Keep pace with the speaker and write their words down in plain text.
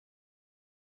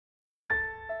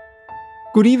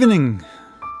Good evening,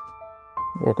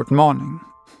 or good morning,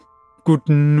 good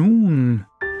noon,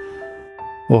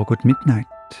 or good midnight,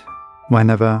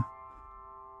 whenever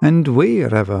and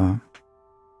wherever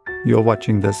you're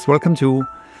watching this. Welcome to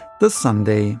the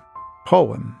Sunday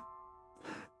Poem.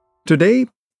 Today,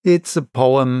 it's a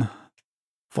poem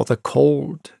for the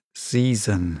cold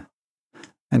season,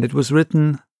 and it was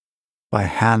written by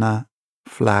Hannah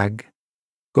Flagg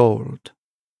Gould.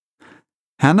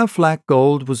 Hannah Flagg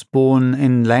Gould was born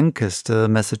in Lancaster,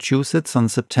 Massachusetts on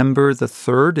September the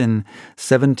 3rd in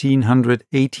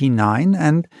 1789,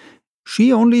 and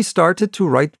she only started to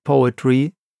write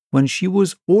poetry when she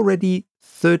was already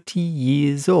 30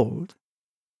 years old.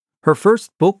 Her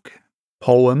first book,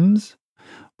 Poems,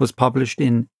 was published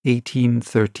in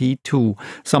 1832.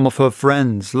 Some of her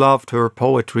friends loved her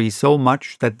poetry so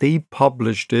much that they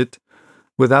published it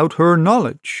without her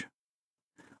knowledge.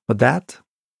 But that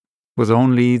was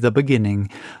only the beginning.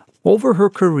 Over her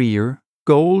career,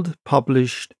 Gould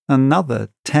published another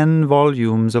 10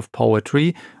 volumes of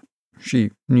poetry.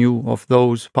 She knew of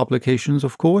those publications,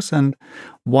 of course, and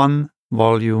 1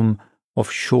 volume of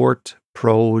short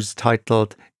prose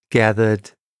titled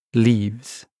Gathered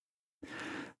Leaves.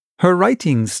 Her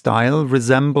writing style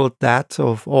resembled that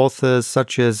of authors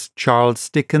such as Charles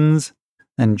Dickens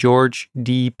and George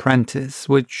D. Prentice,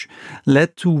 which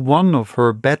led to one of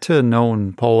her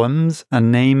better-known poems, A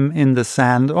Name in the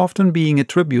Sand, often being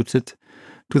attributed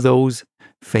to those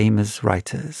famous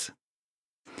writers.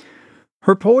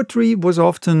 Her poetry was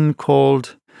often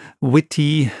called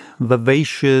witty,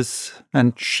 vivacious,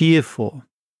 and cheerful,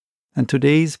 and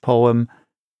today's poem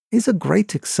is a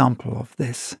great example of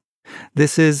this.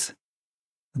 This is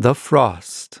The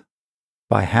Frost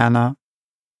by Hannah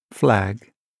Flagg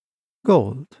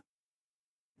Gould.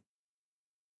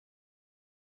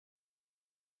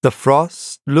 The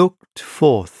frost looked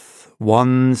forth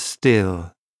one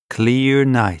still, clear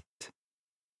night,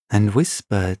 and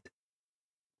whispered,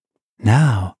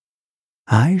 "Now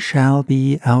I shall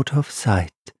be out of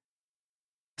sight.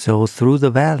 So through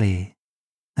the valley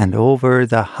and over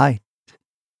the height,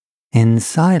 in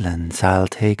silence I'll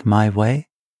take my way.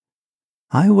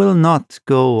 I will not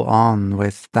go on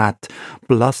with that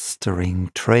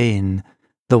blustering train,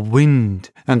 the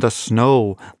wind and the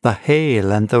snow, the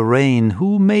hail and the rain,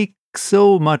 who make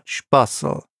so much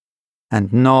bustle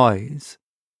and noise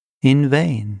in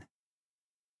vain.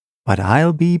 But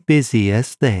I'll be busy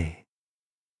as they."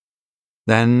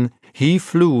 Then he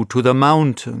flew to the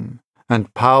mountain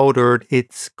and powdered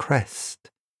its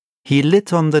crest. He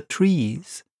lit on the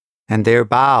trees, and their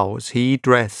boughs he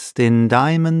dressed in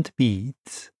diamond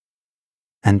beads.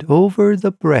 And over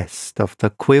the breast of the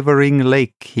quivering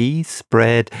lake he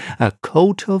spread a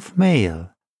coat of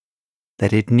mail,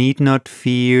 that it need not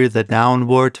fear the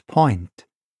downward point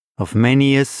of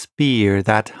many a spear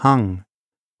that hung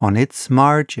on its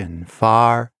margin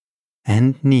far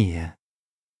and near,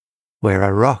 where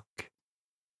a rock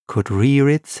could rear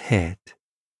its head.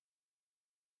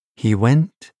 He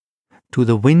went to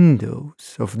the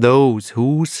windows of those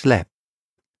who slept,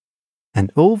 and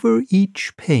over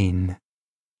each pane,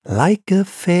 like a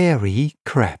fairy,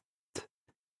 crept.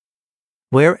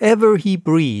 Wherever he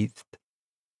breathed,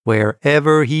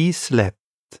 wherever he slept,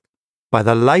 by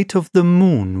the light of the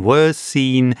moon were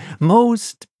seen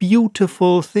most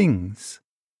beautiful things.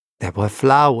 There were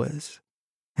flowers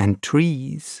and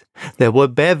trees, there were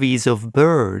bevies of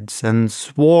birds and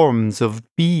swarms of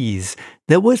bees,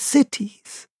 there were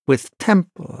cities with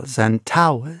temples and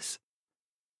towers,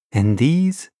 and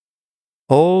these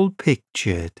all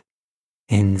pictured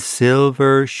in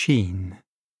silver sheen.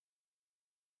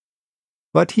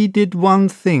 But he did one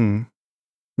thing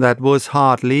that was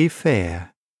hardly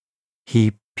fair.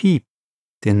 He peeped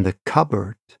in the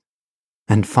cupboard,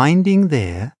 and finding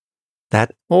there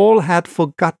that all had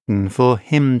forgotten for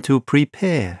him to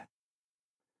prepare.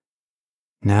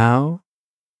 Now,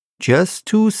 just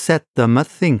to set them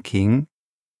a-thinking,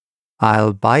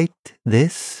 "I'll bite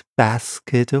this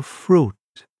basket of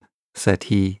fruit," said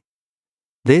he.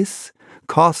 "This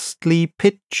costly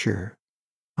pitcher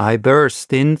I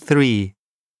burst in 3,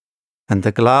 and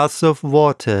the glass of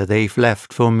water they've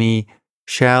left for me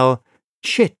shall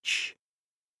chitch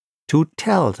to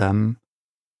tell them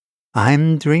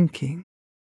I'm drinking."